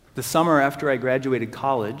The summer after I graduated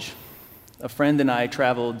college, a friend and I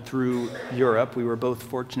traveled through Europe. We were both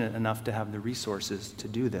fortunate enough to have the resources to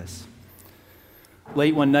do this.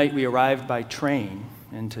 Late one night, we arrived by train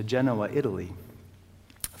into Genoa, Italy.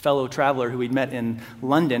 A fellow traveler who we'd met in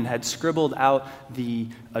London had scribbled out the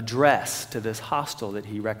address to this hostel that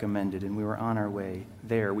he recommended, and we were on our way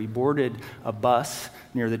there. We boarded a bus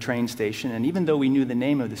near the train station, and even though we knew the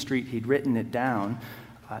name of the street, he'd written it down.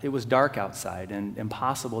 It was dark outside and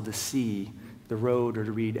impossible to see the road or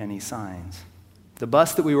to read any signs. The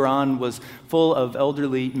bus that we were on was full of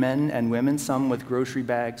elderly men and women, some with grocery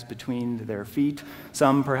bags between their feet,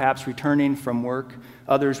 some perhaps returning from work,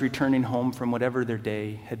 others returning home from whatever their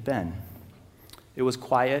day had been. It was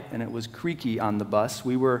quiet and it was creaky on the bus.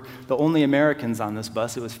 We were the only Americans on this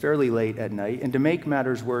bus. It was fairly late at night, and to make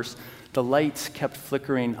matters worse, the lights kept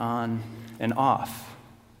flickering on and off.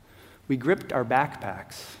 We gripped our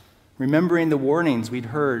backpacks, remembering the warnings we'd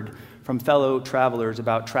heard from fellow travelers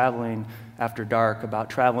about traveling after dark, about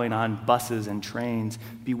traveling on buses and trains.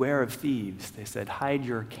 Beware of thieves, they said. Hide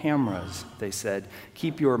your cameras, they said.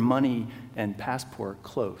 Keep your money and passport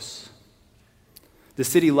close. The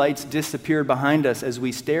city lights disappeared behind us as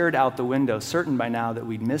we stared out the window, certain by now that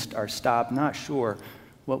we'd missed our stop, not sure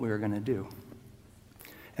what we were going to do.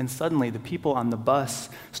 And suddenly, the people on the bus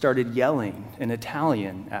started yelling in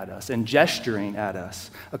Italian at us and gesturing at us.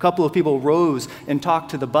 A couple of people rose and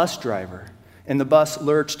talked to the bus driver, and the bus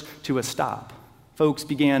lurched to a stop. Folks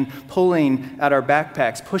began pulling at our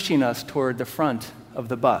backpacks, pushing us toward the front of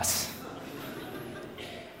the bus.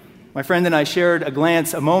 My friend and I shared a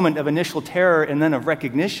glance, a moment of initial terror and then of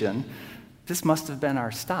recognition. This must have been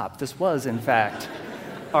our stop. This was, in fact,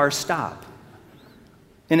 our stop.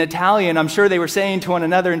 In Italian, I'm sure they were saying to one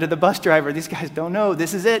another and to the bus driver, these guys don't know,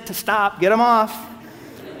 this is it, to stop, get them off.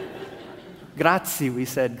 Grazie, we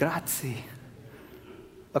said, grazie.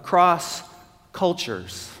 Across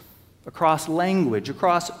cultures, across language,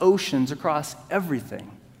 across oceans, across everything,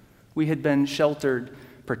 we had been sheltered,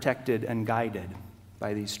 protected, and guided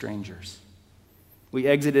by these strangers. We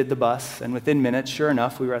exited the bus, and within minutes, sure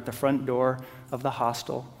enough, we were at the front door of the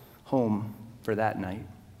hostel, home for that night.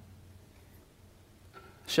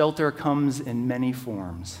 Shelter comes in many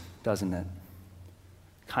forms, doesn't it?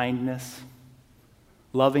 Kindness,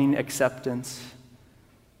 loving acceptance,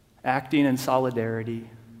 acting in solidarity,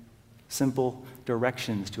 simple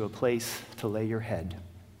directions to a place to lay your head.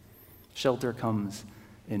 Shelter comes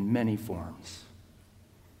in many forms.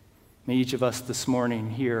 May each of us this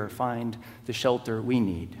morning here find the shelter we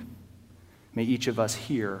need. May each of us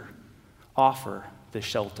here offer the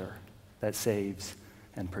shelter that saves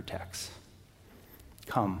and protects.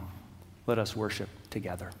 Come, let us worship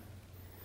together.